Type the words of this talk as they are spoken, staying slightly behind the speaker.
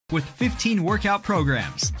with 15 workout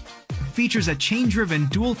programs. Features a chain-driven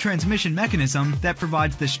dual transmission mechanism that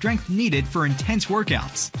provides the strength needed for intense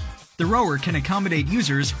workouts. The rower can accommodate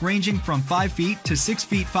users ranging from 5 feet to 6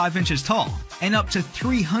 feet 5 inches tall and up to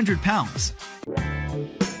 300 pounds.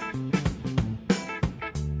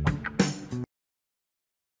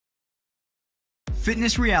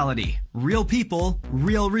 Fitness Reality. Real people,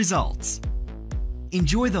 real results.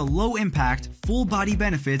 Enjoy the low-impact, full-body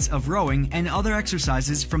benefits of rowing and other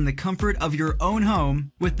exercises from the comfort of your own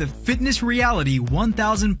home with the Fitness Reality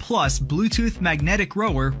 1000 Plus Bluetooth magnetic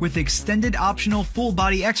rower with extended optional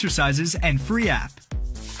full-body exercises and free app.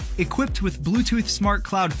 Equipped with Bluetooth Smart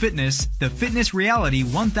Cloud Fitness, the Fitness Reality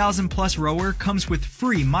 1000 Plus rower comes with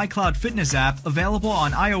free MyCloud Fitness app available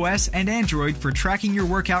on iOS and Android for tracking your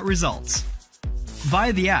workout results.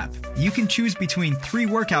 Via the app, you can choose between 3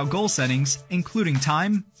 workout goal settings, including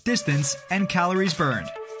time, distance, and calories burned.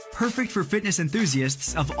 Perfect for fitness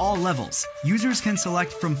enthusiasts of all levels, users can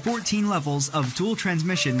select from 14 levels of dual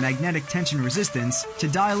transmission magnetic tension resistance to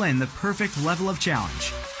dial in the perfect level of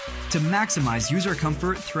challenge. To maximize user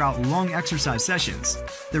comfort throughout long exercise sessions,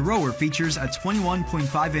 the rower features a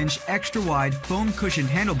 21.5-inch extra-wide foam cushioned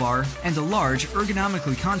handlebar and a large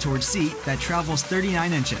ergonomically contoured seat that travels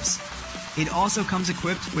 39 inches. It also comes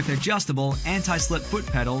equipped with adjustable anti-slip foot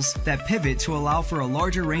pedals that pivot to allow for a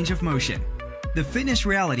larger range of motion. The Fitness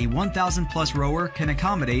Reality 1000 Plus rower can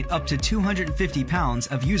accommodate up to 250 pounds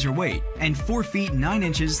of user weight and 4 feet 9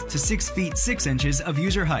 inches to 6 feet 6 inches of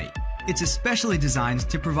user height. It's especially designed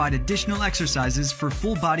to provide additional exercises for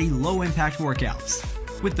full-body, low-impact workouts.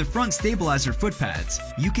 With the front stabilizer foot pads,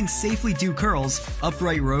 you can safely do curls,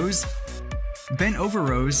 upright rows, bent over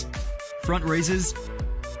rows, front raises,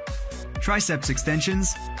 triceps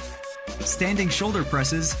extensions, standing shoulder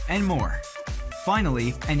presses, and more.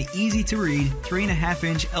 Finally, an easy-to-read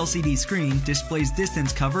 3.5-inch LCD screen displays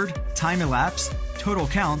distance covered, time elapsed, total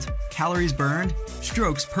count, calories burned,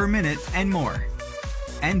 strokes per minute, and more.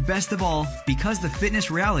 And best of all, because the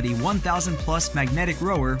Fitness Reality 1000 Plus magnetic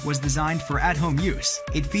rower was designed for at-home use,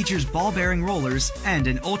 it features ball-bearing rollers and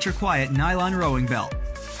an ultra-quiet nylon rowing belt.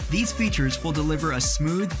 These features will deliver a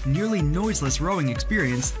smooth, nearly noiseless rowing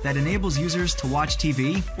experience that enables users to watch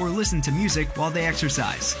TV or listen to music while they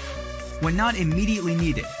exercise. When not immediately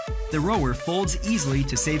needed, the rower folds easily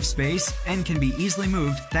to save space and can be easily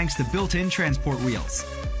moved thanks to built-in transport wheels.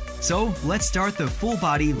 So let's start the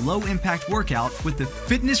full-body, low-impact workout with the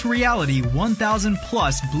Fitness Reality 1000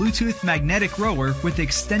 Plus Bluetooth magnetic rower with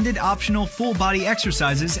extended optional full-body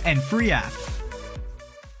exercises and free app.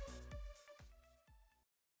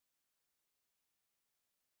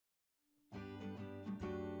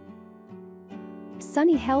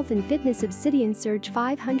 Sunny Health and Fitness Obsidian Surge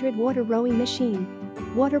 500 Water Rowing Machine.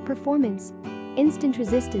 Water performance. Instant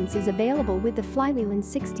resistance is available with the flywheel and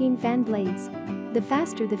 16 fan blades. The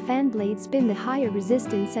faster the fan blades spin, the higher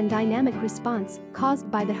resistance and dynamic response caused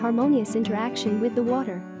by the harmonious interaction with the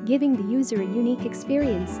water, giving the user a unique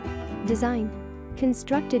experience. Design.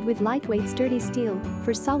 Constructed with lightweight sturdy steel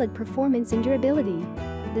for solid performance and durability.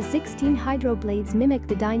 The 16 hydro blades mimic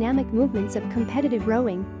the dynamic movements of competitive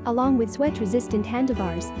rowing, along with sweat-resistant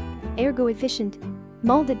handlebars. Ergo-efficient.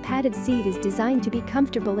 Molded padded seat is designed to be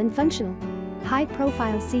comfortable and functional.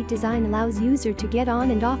 High-profile seat design allows user to get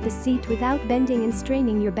on and off the seat without bending and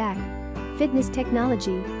straining your back. Fitness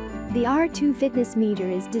technology. The R2 fitness meter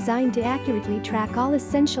is designed to accurately track all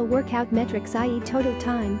essential workout metrics, i.e. total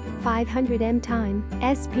time, 500 m time,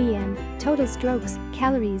 SPM, total strokes,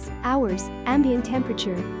 calories, hours, ambient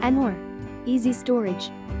temperature, and more. Easy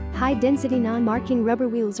storage. High-density non-marking rubber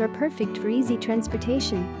wheels are perfect for easy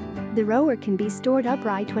transportation. The rower can be stored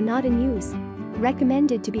upright when not in use.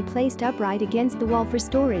 Recommended to be placed upright against the wall for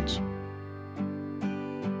storage.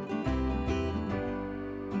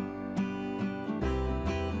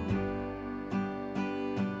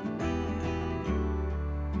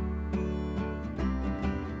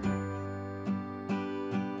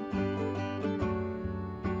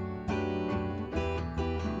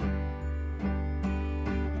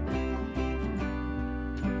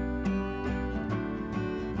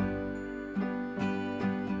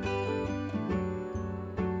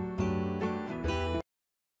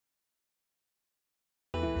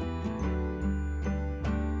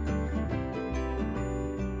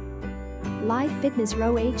 Live Fitness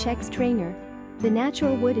Row HX Trainer. The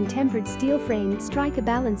natural wood and tempered steel frame strike a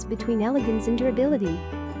balance between elegance and durability.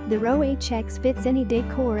 The Row HX fits any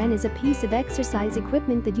decor and is a piece of exercise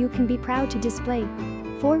equipment that you can be proud to display.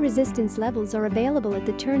 4 resistance levels are available at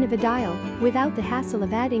the turn of a dial, without the hassle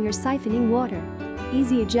of adding or siphoning water.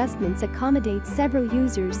 Easy adjustments accommodate several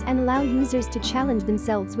users and allow users to challenge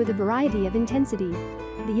themselves with a variety of intensity.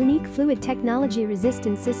 The unique fluid technology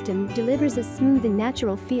resistance system delivers a smooth and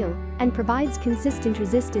natural feel and provides consistent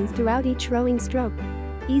resistance throughout each rowing stroke.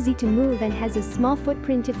 Easy to move and has a small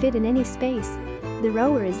footprint to fit in any space. The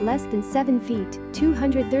rower is less than 7 feet,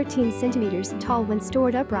 213 centimeters tall when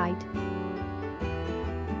stored upright.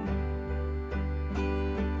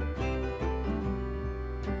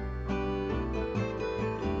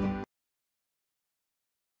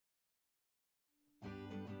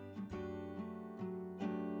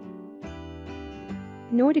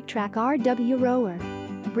 NordicTrack RW Rower.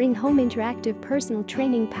 Bring home interactive personal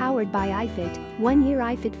training powered by iFit, 1-year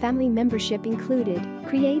iFit family membership included.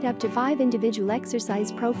 Create up to 5 individual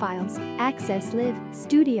exercise profiles, access live,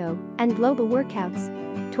 studio, and global workouts.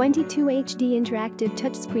 22 HD interactive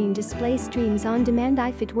touchscreen display streams on-demand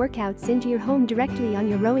iFit workouts into your home directly on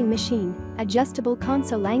your rowing machine. Adjustable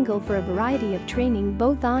console angle for a variety of training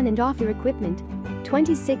both on and off your equipment.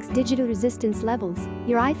 26 digital resistance levels.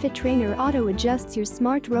 Your iFit trainer auto-adjusts your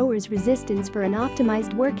smart rower's resistance for an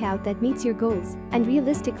optimized workout that meets your goals and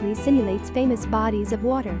realistically simulates famous bodies of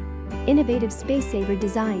water. Innovative space-saver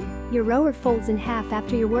design. Your rower folds in half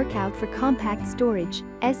after your workout for compact storage.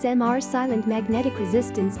 SMR silent magnetic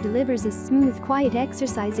resistance delivers a smooth, quiet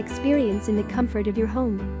exercise experience in the comfort of your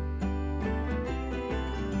home.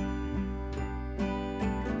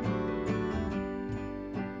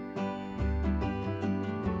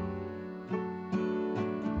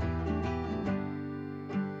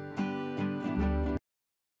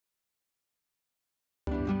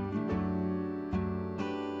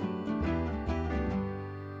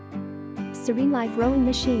 Serene Life Rowing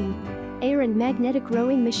Machine. Air and magnetic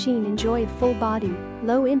rowing machine. Enjoy a full body,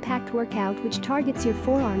 low impact workout which targets your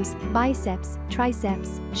forearms, biceps,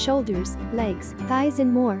 triceps, shoulders, legs, thighs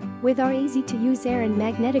and more with our easy to use air and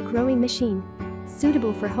magnetic rowing machine.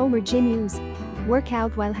 Suitable for home or gym use. Work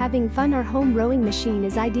out while having fun. Our home rowing machine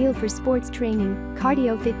is ideal for sports training,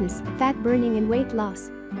 cardio fitness, fat burning and weight loss.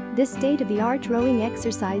 This state-of-the-art rowing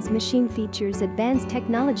exercise machine features advanced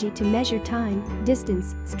technology to measure time,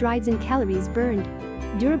 distance, strides and calories burned.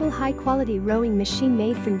 Durable high-quality rowing machine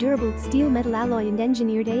made from durable steel metal alloy and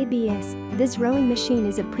engineered ABS. This rowing machine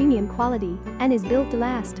is a premium quality and is built to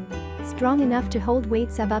last. Strong enough to hold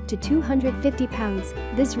weights of up to 250 pounds,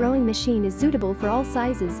 this rowing machine is suitable for all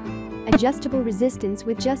sizes. Adjustable resistance.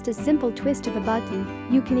 With just a simple twist of a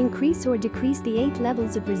button, you can increase or decrease the 8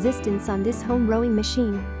 levels of resistance on this home rowing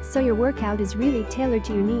machine, so your workout is really tailored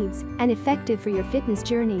to your needs and effective for your fitness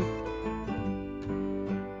journey.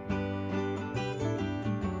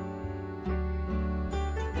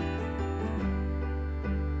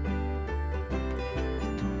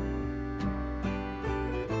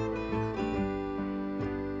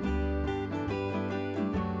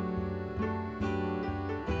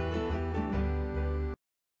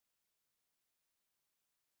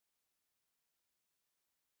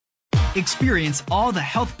 Experience all the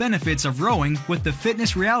health benefits of rowing with the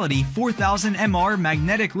Fitness Reality 4000 MR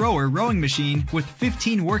Magnetic Rower Rowing Machine with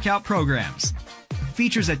 15 workout programs.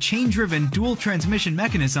 Features a chain-driven dual transmission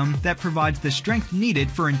mechanism that provides the strength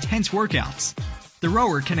needed for intense workouts. The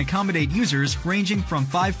rower can accommodate users ranging from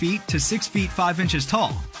 5 feet to 6 feet 5 inches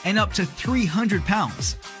tall and up to 300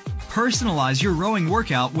 pounds. Personalize your rowing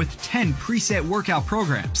workout with 10 preset workout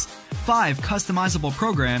programs, 5 customizable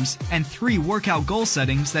programs, and 3 workout goal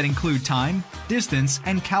settings that include time, distance,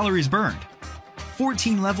 and calories burned.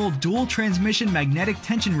 14-level dual transmission magnetic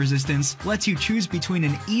tension resistance lets you choose between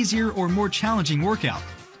an easier or more challenging workout.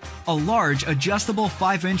 A large adjustable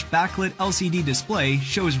 5-inch backlit LCD display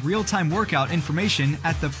shows real-time workout information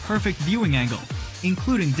at the perfect viewing angle,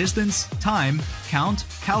 including distance, time, count,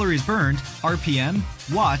 calories burned, RPM,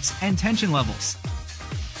 watts, and tension levels.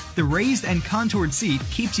 The raised and contoured seat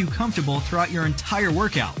keeps you comfortable throughout your entire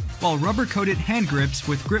workout, while rubber-coated hand grips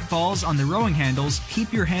with grip balls on the rowing handles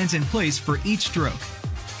keep your hands in place for each stroke.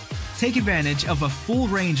 Take advantage of a full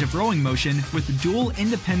range of rowing motion with dual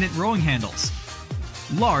independent rowing handles.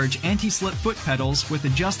 Large anti-slip foot pedals with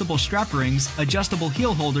adjustable strap rings, adjustable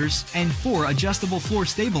heel holders, and 4 adjustable floor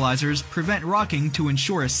stabilizers prevent rocking to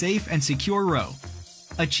ensure a safe and secure row.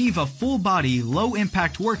 Achieve a full-body,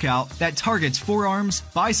 low-impact workout that targets forearms,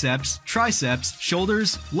 biceps, triceps,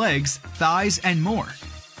 shoulders, legs, thighs, and more.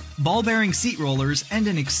 Ball-bearing seat rollers and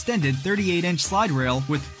an extended 38-inch slide rail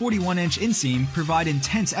with 41-inch inseam provide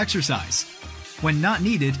intense exercise. When not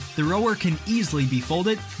needed, the rower can easily be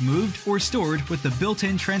folded, moved, or stored with the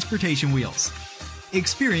built-in transportation wheels.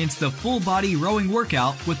 Experience the full-body rowing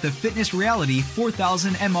workout with the Fitness Reality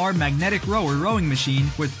 4000 MR Magnetic Rower Rowing Machine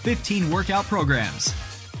with 15 workout programs.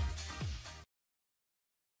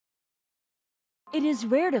 It is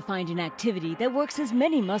rare to find an activity that works as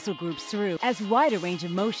many muscle groups through as wide a range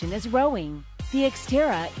of motion as rowing. The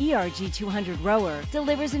Xterra ERG200 rower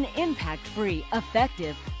delivers an impact-free,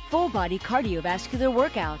 effective, full-body cardiovascular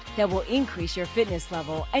workout that will increase your fitness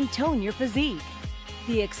level and tone your physique.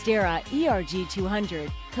 The Xterra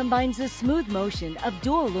ERG200 combines the smooth motion of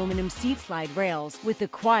dual aluminum seat slide rails with the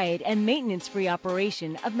quiet and maintenance-free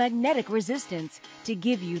operation of magnetic resistance to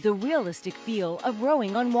give you the realistic feel of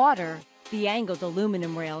rowing on water. The angled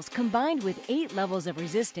aluminum rails combined with 8 levels of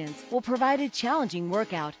resistance will provide a challenging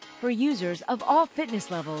workout for users of all fitness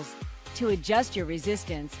levels. To adjust your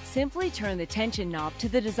resistance, simply turn the tension knob to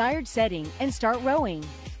the desired setting and start rowing.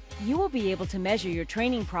 You will be able to measure your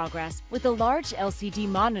training progress with a large LCD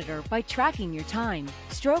monitor by tracking your time,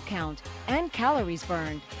 stroke count, and calories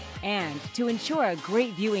burned. And to ensure a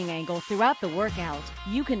great viewing angle throughout the workout,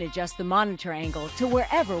 you can adjust the monitor angle to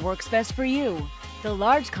wherever works best for you. The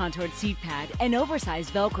large contoured seat pad and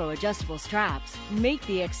oversized Velcro adjustable straps make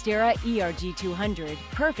the Xterra ERG200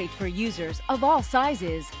 perfect for users of all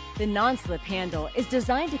sizes. The non-slip handle is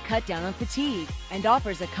designed to cut down on fatigue and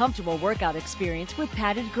offers a comfortable workout experience with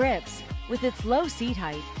padded grips. With its low seat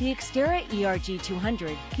height, the Xterra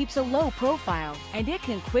ERG200 keeps a low profile, and it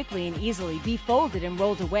can quickly and easily be folded and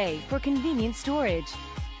rolled away for convenient storage.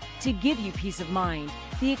 To give you peace of mind,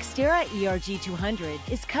 the Xterra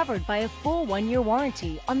ERG200 is covered by a full 1-year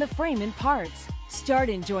warranty on the frame and parts. Start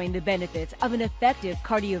enjoying the benefits of an effective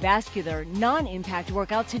cardiovascular, non-impact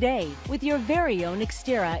workout today with your very own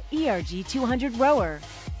Xterra ERG200 rower.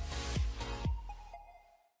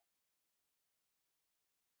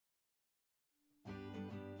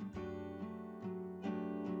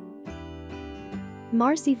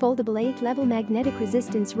 Marcy foldable 8-level magnetic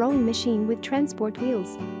resistance rowing machine with transport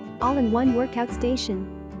wheels. All-in-one workout station.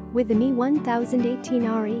 With the Me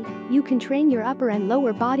 1018RE, you can train your upper and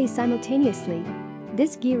lower body simultaneously.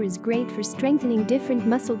 This gear is great for strengthening different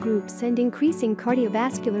muscle groups and increasing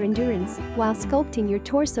cardiovascular endurance while sculpting your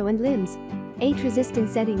torso and limbs. 8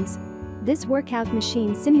 resistance settings. This workout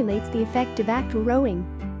machine simulates the effect of actual rowing.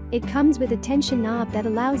 It comes with a tension knob that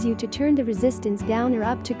allows you to turn the resistance down or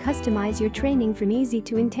up to customize your training from easy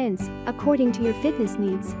to intense, according to your fitness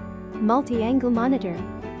needs. Multi-angle monitor.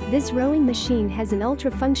 This rowing machine has an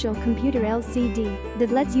ultra-functional computer LCD that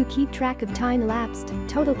lets you keep track of time elapsed,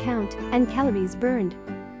 total count, and calories burned.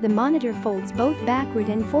 The monitor folds both backward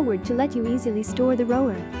and forward to let you easily store the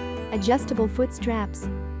rower. Adjustable foot straps.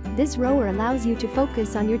 This rower allows you to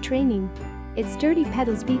focus on your training. Its sturdy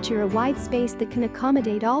pedals feature a wide space that can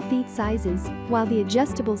accommodate all feet sizes, while the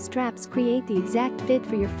adjustable straps create the exact fit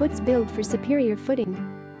for your foot's build for superior footing.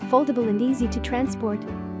 Foldable and easy to transport.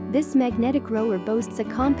 This magnetic rower boasts a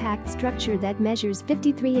compact structure that measures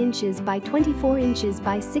 53 inches by 24 inches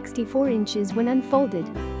by 64 inches when unfolded.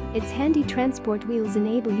 Its handy transport wheels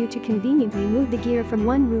enable you to conveniently move the gear from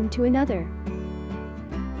one room to another.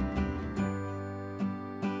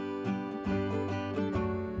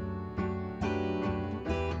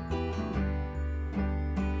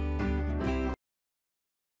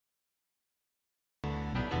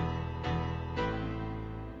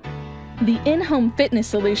 The in-home fitness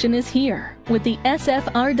solution is here with the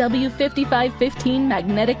SFRW5515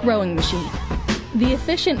 magnetic rowing machine. The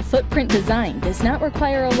efficient footprint design does not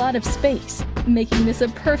require a lot of space, making this a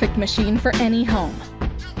perfect machine for any home.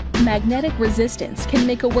 Magnetic resistance can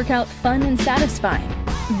make a workout fun and satisfying.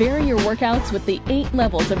 Vary your workouts with the 8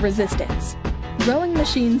 levels of resistance. Rowing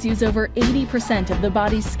machines use over 80% of the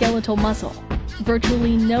body's skeletal muscle.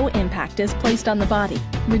 Virtually no impact is placed on the body,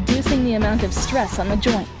 reducing the amount of stress on the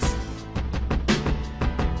joints.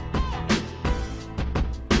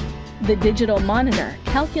 The digital monitor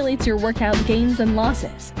calculates your workout gains and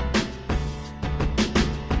losses.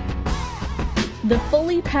 The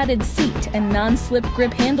fully padded seat and non-slip grip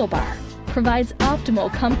handlebar provides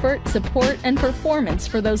optimal comfort, support, and performance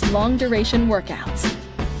for those long-duration workouts.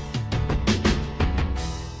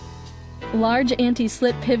 Large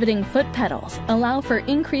anti-slip pivoting foot pedals allow for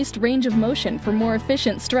increased range of motion for more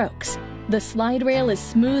efficient strokes. The slide rail is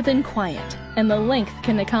smooth and quiet, and the length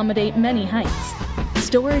can accommodate many heights.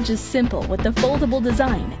 Storage is simple with the foldable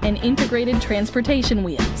design and integrated transportation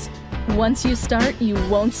wheels. Once you start, you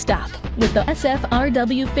won't stop with the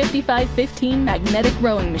SFRW5515 magnetic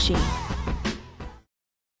rowing machine.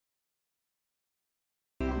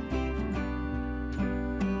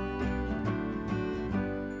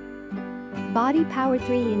 Body Power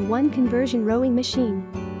 3-in-1 conversion rowing machine.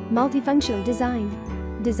 Multifunctional design.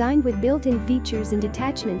 Designed with built-in features and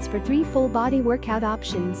attachments for 3 full-body workout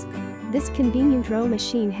options. This convenient row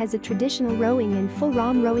machine has a traditional rowing and full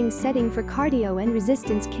ROM rowing setting for cardio and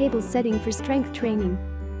resistance cable setting for strength training.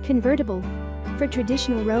 Convertible. For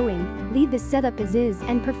traditional rowing, leave the setup as is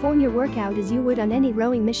and perform your workout as you would on any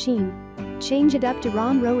rowing machine. Change it up to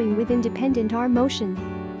ROM rowing with independent arm motion.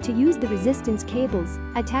 To use the resistance cables,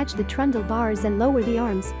 attach the trundle bars and lower the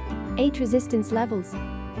arms. 8 resistance levels.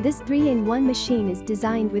 This 3-in-1 machine is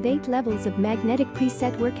designed with 8 levels of magnetic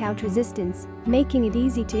preset workout resistance, making it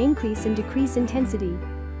easy to increase and decrease intensity.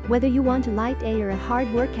 Whether you want a light A or a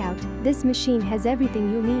hard workout, this machine has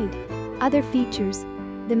everything you'll need. Other features.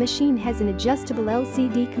 The machine has an adjustable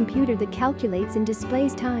LCD computer that calculates and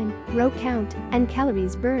displays time, row count, and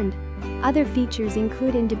calories burned. Other features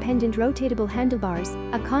include independent rotatable handlebars,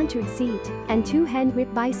 a contoured seat, and 2 hand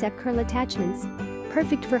grip bicep curl attachments.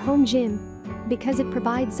 Perfect for home gym. Because it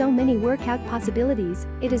provides so many workout possibilities,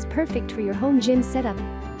 it is perfect for your home gym setup.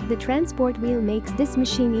 The transport wheel makes this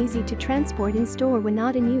machine easy to transport and store when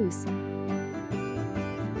not in use.